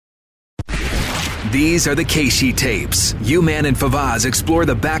These are the Keishi tapes. U-Man and Favaz explore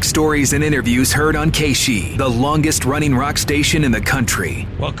the backstories and interviews heard on Keishi, the longest-running rock station in the country.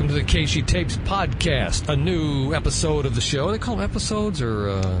 Welcome to the Keishi Tapes podcast, a new episode of the show. Are they call them episodes or?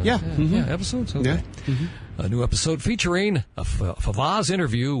 Yeah, episodes. Okay. Yeah. Mm-hmm. A new episode featuring a Favaz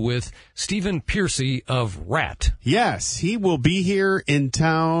interview with Stephen Pearcy of Ratt. Yes, he will be here in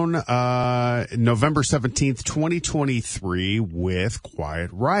town November 17th, 2023 with Quiet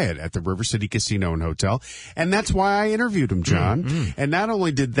Riot at the River City Casino and Hotel. And that's why I interviewed him, John. Mm-hmm. And not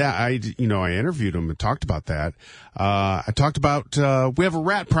only did that, I interviewed him and talked about that. I talked about we have a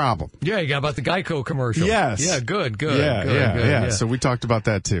rat problem. Yeah, you got about the Geico commercial. Yes. Yeah, good. Yeah. So we talked about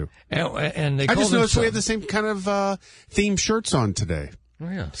that too. And they I just noticed we have the same kind of theme shirts on today. Oh,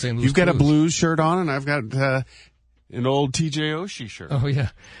 yeah. St. Louis You've got Blues. a blues shirt on, and I've got an old TJ Oshie shirt. Oh, yeah.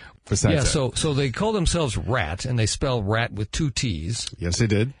 Besides that. So they call themselves Ratt, and they spell rat with two T's. Yes, they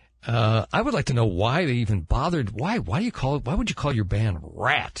did. I would like to know why they even bothered. Why would you call your band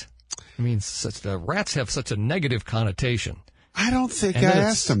Ratt? I mean, rats have such a negative connotation. I don't think I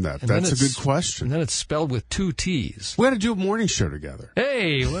asked them that. That's a good question. And then it's spelled with two T's. We got to do a morning show together.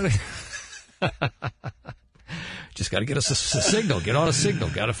 Hey, just got to get us a signal. Get on a signal.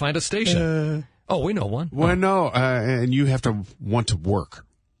 Got to find a station. We know one. Well, no, and you have to want to work.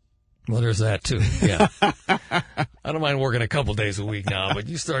 Well, there's that too. Yeah, I don't mind working a couple days a week now, but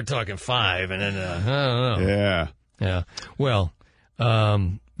you start talking 5, and then I don't know. Yeah. Well,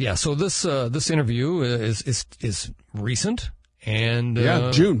 yeah. So this interview is recent, and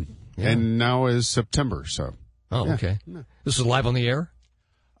June, and now is September. So. Oh, okay. This was live on the air.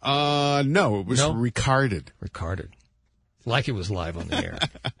 No, it was recorded. Like it was live on the air.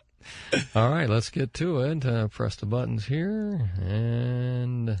 All right, let's get to it. Press the buttons here,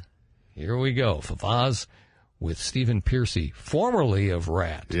 and here we go. Favaz with Stephen Pearcy, formerly of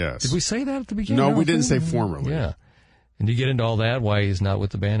Ratt. Yes. Did we say that at the beginning? No, we didn't say formerly. Yeah. And do you get into all that, why he's not with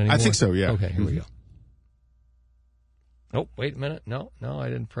the band anymore? I think so, yeah. Okay, here we go. Oh, wait a minute. No, I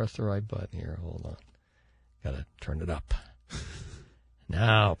didn't press the right button here. Hold on. Got to turn it up.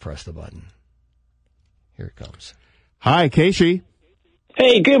 Now press the button. Here it comes. Hi, Keishi.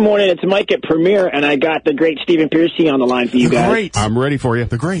 Hey, good morning. It's Mike at Premiere, and I got the great Stephen Pearcy on the line for you guys. Great. I'm ready for you.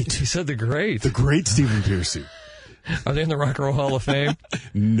 The great. He said the great. The great Stephen Pearcy. Are they in the Rock and Roll Hall of Fame?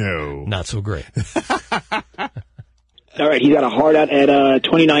 No. Not so great. All right, he got a hard out at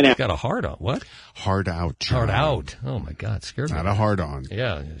 29 out. Got a hard on. What? Hard out. John. Hard out. Oh, my God. Scared me. Not a hard on.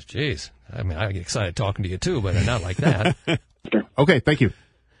 Yeah. Jeez. I mean, I get excited talking to you, too, but not like that. Okay, thank you.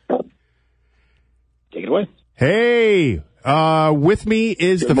 Take it away. Hey, with me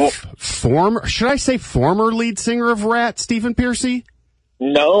is the former, should I say former lead singer of Ratt, Stephen Pearcy?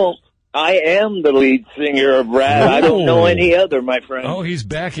 No, I am the lead singer of Ratt. I don't know any other, my friend. Oh, he's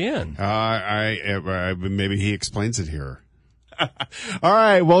back in. Maybe he explains it here. All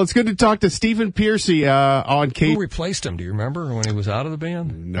right. Well, it's good to talk to Stephen Pearcy on Kate. Who replaced him? Do you remember when he was out of the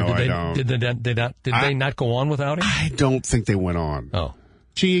band? No, I don't. Did they not go on without him? I don't think they went on. Oh,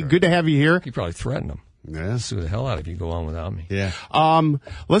 gee, sure. Good to have you here. He probably threatened him. Yeah. Sue the hell out of you. Go on without me. Yeah.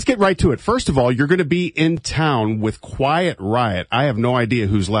 Let's get right to it. First of all, you're going to be in town with Quiet Riot. I have no idea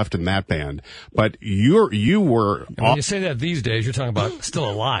who's left in that band, but you were. And when you say that these days, you're talking about still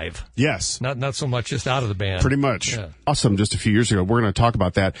alive. Yes. Not so much just out of the band. Pretty much. Yeah. Awesome. Just a few years ago. We're going to talk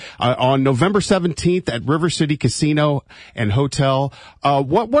about that. On November 17th at River City Casino and Hotel.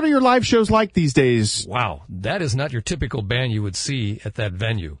 What are your live shows like these days? Wow. That is not your typical band you would see at that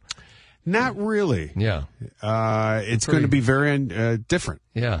venue. Not really. Yeah. It's going to be very different.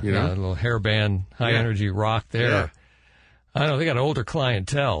 Yeah. You know? A little hair band, high energy rock there. Yeah. I don't know. They got an older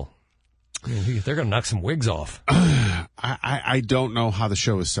clientele. I mean, they're going to knock some wigs off. I don't know how the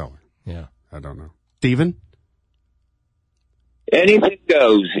show is selling. Yeah. I don't know. Steven? Anything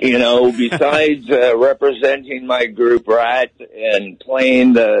goes, besides representing my group Ratt and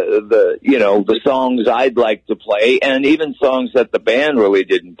playing the songs I'd like to play, and even songs that the band really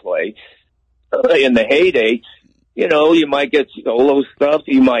didn't play. In the heyday, you might get solo stuff,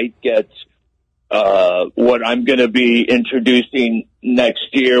 you might get what I'm going to be introducing next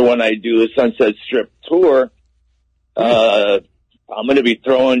year when I do a Sunset Strip tour. I'm going to be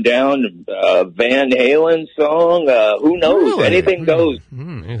throwing down a Van Halen song. Who knows? Really? Anything goes.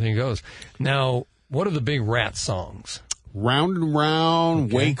 Anything goes. Now, what are the big Ratt songs? Round and Round,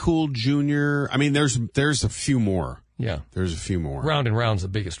 Okay. Way Cool Jr. I mean, there's a few more. Yeah. There's a few more. Round and Round's the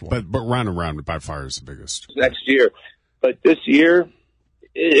biggest one. But Round and Round by far is the biggest. Next year. But this year,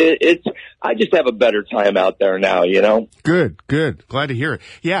 I just have a better time out there now, Good. Glad to hear it.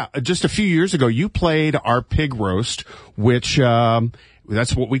 Yeah, just a few years ago, you played our pig roast, which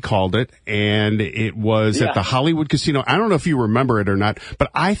That's what we called it. And it was at the Hollywood Casino. I don't know if you remember it or not,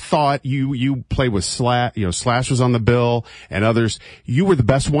 but I thought you played with Slash, Slash was on the bill and others. You were the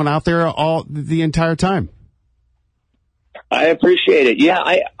best one out there the entire time. I appreciate it. Yeah,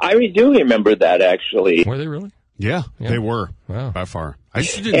 I do remember that, actually. Were they really? Yeah, they were. Wow. By far. I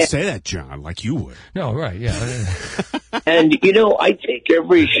just didn't say that, John, like you would. No, right, yeah. And, I take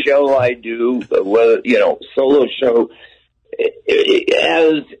every show I do, solo show,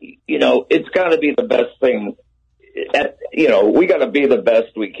 as, it's got to be the best thing. We got to be the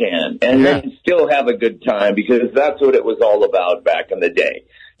best we can and then still have a good time, because that's what it was all about back in the day.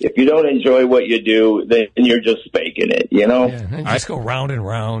 If you don't enjoy what you do, then you're just faking it, Yeah, and just go round and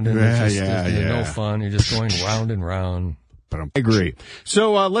round, and it's no fun. You're just going round and round. But I agree.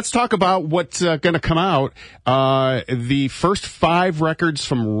 So let's talk about what's going to come out. The first 5 records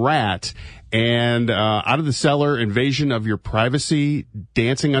from Ratt, and Out of the Cellar, Invasion of Your Privacy,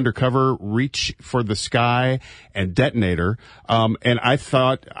 Dancing Undercover, Reach for the Sky, and Detonator. And I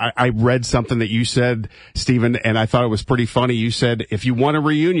thought, I read something that you said, Stephen, and I thought it was pretty funny. You said, if you want a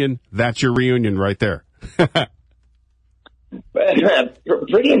reunion, that's your reunion right there.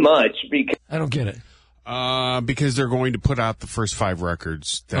 Pretty much. Because I don't get it. Because they're going to put out the first 5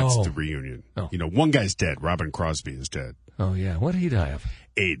 records. That's the reunion. Oh. One guy's dead. Robin Crosby is dead. Oh, yeah. What did he die of?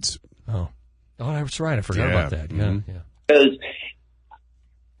 AIDS. Oh, that's right. I forgot about that. Yeah, Because,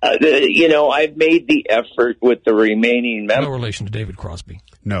 I've made the effort with the remaining members. No relation to David Crosby.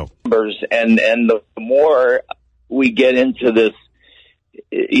 No. And the more we get into this,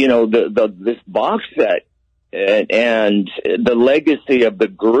 this box set and the legacy of the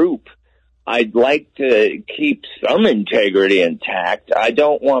group, I'd like to keep some integrity intact. I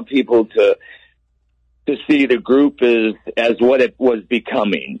don't want people to see the group as what it was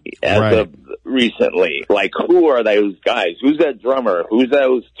becoming of recently. Like, who are those guys? Who's that drummer? Who's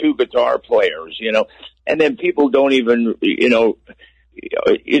those 2 guitar players? And then people don't even,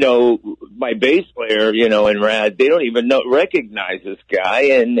 my bass player, in Ratt, they don't even recognize this guy,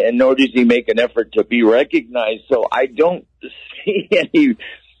 and nor does he make an effort to be recognized. So I don't see any.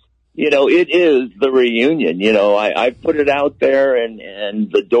 It is the reunion. I put it out there, and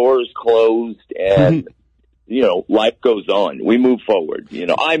the door's closed, and life goes on. We move forward.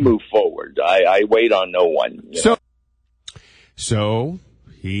 I move forward. I wait on no one. So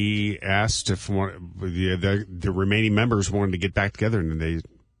he asked if the remaining members wanted to get back together, and they,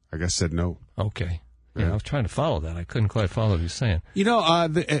 I guess, said no. Okay. Yeah, I was trying to follow that. I couldn't quite follow what he was saying.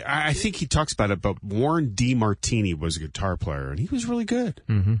 I think he talks about it, but Warren DeMartini was a guitar player, and he was really good.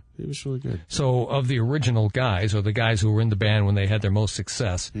 Mm-hmm. He was really good. So of the original guys, or the guys who were in the band when they had their most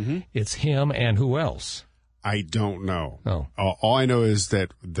success, it's him and who else? I don't know. Oh. All I know is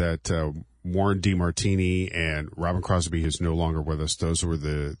that Warren DeMartini and Robin Crosby, who's no longer with us, those were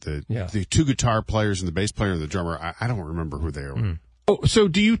the 2 guitar players and the bass player and the drummer. I don't remember who they were. Mm. So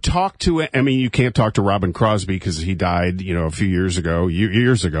do you talk to, you can't talk to Robin Crosby because he died, a few years ago,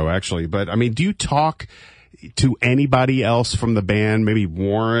 actually. But, do you talk to anybody else from the band, maybe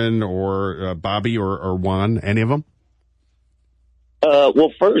Warren or Bobby or Juan, any of them?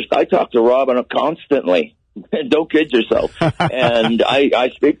 Well, first, I talk to Robin constantly. Don't kid yourself. And I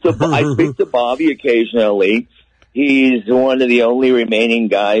speak to Bobby occasionally. He's one of the only remaining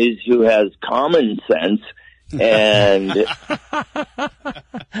guys who has common sense. And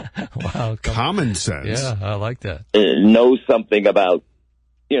wow, common sense. Yeah, I like that. Knows something about,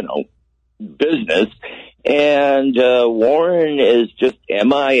 business. And Warren is just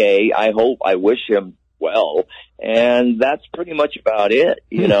MIA. I wish him well. And that's pretty much about it.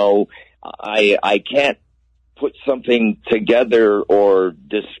 I can't put something together or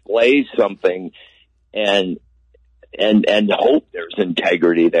display something and hope there's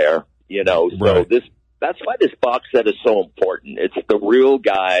integrity there. So that's why this box set is so important. It's the real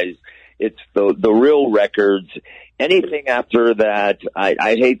guys. It's the real records. Anything after that,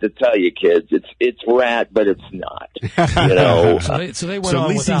 I hate to tell you, kids, it's Ratt, but it's not. So they went on without him. At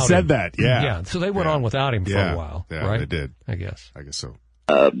least he said that. Yeah. Yeah. So they went on without him for a while. Yeah, right? They did. I guess so.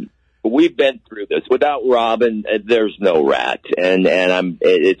 We've been through this. Without Robin, there's no Ratt, and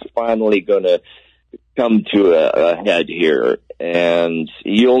it's finally going to come to a head here, and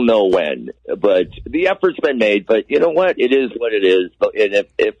you'll know when. But the effort's been made, but you know what? It is what it is. And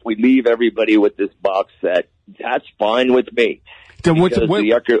if we leave everybody with this box set, that's fine with me. Then because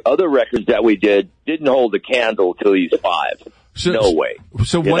the other records that we didn't hold a candle till these 5. No way.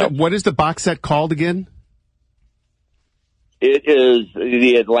 So what is the box set called again? It is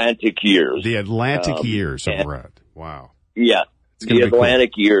the Atlantic Years. The Atlantic Years of Ratt. Wow. Yeah. The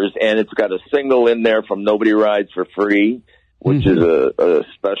Atlantic Years, and it's got a single in there from Nobody Rides for Free. which is a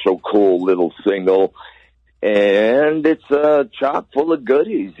special, cool little single. And it's chock full of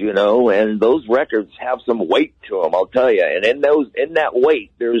goodies, you know, and those records have some weight to them, I'll tell you. And in that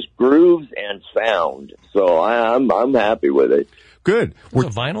weight, there's grooves and sound. So I'm happy with it. Good. Was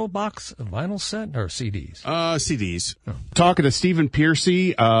it a vinyl box, a vinyl set, or CDs? CDs. Oh. Talking to Stephen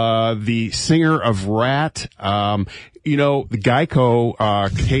Pearcy, the singer of Ratt. You know, the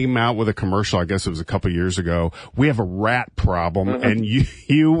Geico came out with a commercial, I guess it was a couple years ago. We have a rat problem, and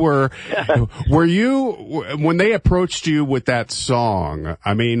you were you, when they approached you with that song,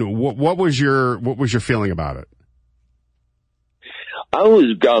 I mean, what was your feeling about it? I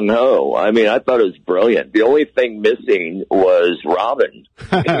was gung-ho. I mean, I thought it was brilliant. The only thing missing was Robin,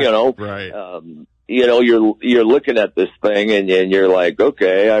 you know. Right. You know, you're looking at this thing and you're like,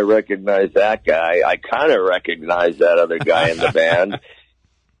 okay, I recognize that guy. I kind of recognize that other guy in the band.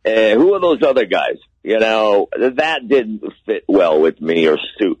 Who are those other guys? You know, that didn't fit well with me or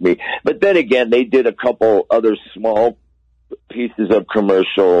suit me. But then again, they did a couple other small pieces of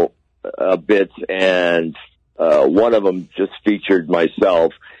commercial bits, and one of them just featured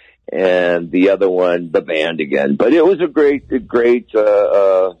myself, and the other one, the band again. But it was a great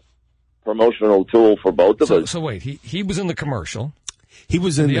promotional tool for both of us. So wait, he was in the commercial. He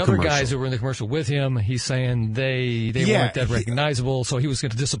was in the other guys who were in the commercial with him, he's saying they weren't that recognizable, so he was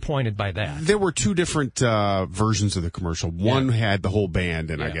disappointed by that. There were two different versions of the commercial. One had the whole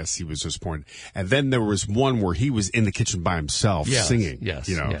band, and I guess he was disappointed. And then there was one where he was in the kitchen by himself singing. Yes,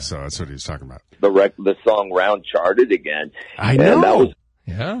 you know, so that's what he was talking about. The song Round charted again. I know. And that was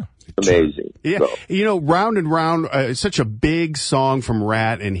Yeah. amazing. So. You know, Round and Round is such a big song from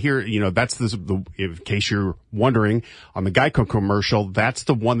Ratt, and here, you know, that's in case you're wondering, on the Geico commercial, that's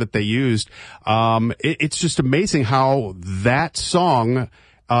the one that they used. It's just amazing how that song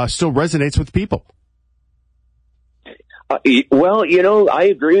still resonates with people. Well, you know, I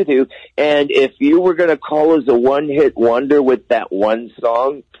agree with you. And if you were going to call us a one-hit wonder with that one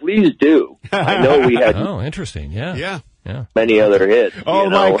song, please do. I know we had... Oh, interesting. Yeah. Many other hits. Oh,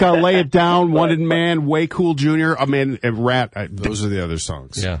 like Lay It Down, Wanted Man, Way Cool Jr. I mean, Ratt, those are the other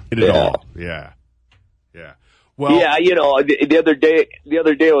songs. Yeah. Did it all. Yeah. Well, yeah, you know, the other day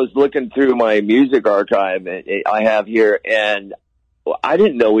I was looking through my music archive I have here, and I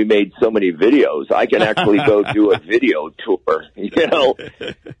didn't know we made so many videos. I can actually go do a video tour, you know,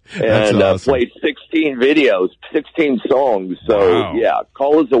 and awesome. play 16 videos, 16 songs. So, wow. Yeah,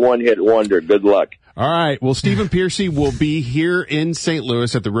 call us a one-hit wonder. Good luck. All right. Well, Stephen Pearcy will be here in St.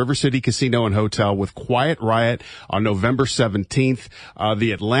 Louis at the River City Casino and Hotel with Quiet Riot on November 17th.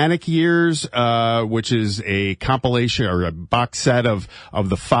 The Atlantic Years, which is a compilation or a box set of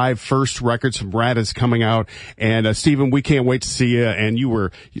the 5 first records from Ratt, is coming out. And, Stephen, we can't wait to see you. And you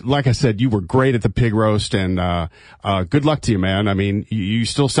were, like I said, you were great at the pig roast, and, good luck to you, man. I mean, you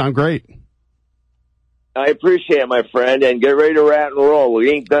still sound great. I appreciate it, my friend, and get ready to rat and roll. We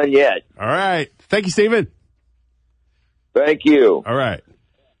ain't done yet. All right. Thank you, Stephen. Thank you. All right.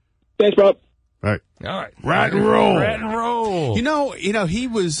 Thanks, Bob. All right. Rat and roll. You know, he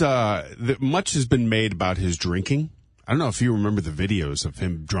was, much has been made about his drinking. I don't know if you remember the videos of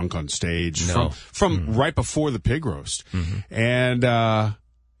him drunk on stage from right before the pig roast. Mm-hmm. And,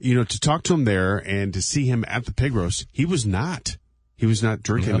 you know, to talk to him there and to see him at the pig roast, he was not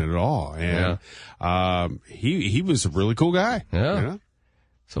drinking at all. And, he was a really cool guy. Yeah. You know?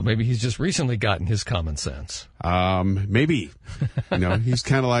 So maybe he's just recently gotten his common sense. Maybe. You know, he's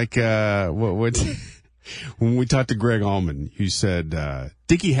kind of like, when we talked to Greg Allman, who said,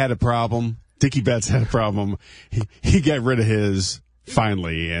 Dickie had a problem. Dickie Betts had a problem. He got rid of his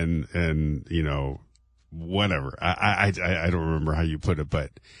finally, and, you know, whatever. I don't remember how you put it,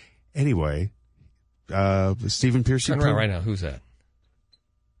 but anyway, Stephen Pearcy. Turn around right now. Who's that?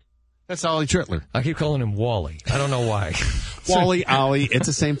 That's Ollie Trittler. I keep calling him Wally. I don't know why. Wally, Ollie, it's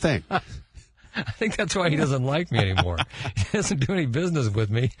the same thing. I think that's why he doesn't like me anymore. He doesn't do any business with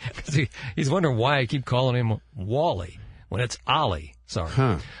me because he's wondering why I keep calling him Wally when it's Ollie. Sorry.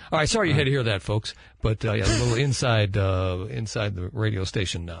 All right, sorry you had to hear that, folks. But a little inside the radio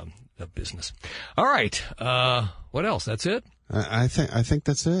station business. All right. What else? That's it? I think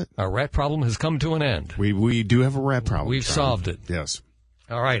that's it. Our rat problem has come to an end. We do have a rat problem. We've solved it. Yes.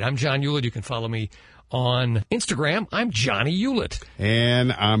 All right, I'm John Hewlett. You can follow me on Instagram. I'm Johnny Hewlett.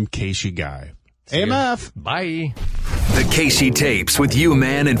 And I'm Casey Guy. AMF. Bye. The Casey Tapes with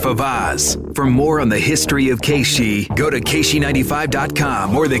U-Man and Favaz. For more on the history of Casey, go to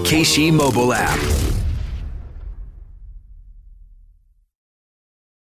KC95.com or the Casey mobile app.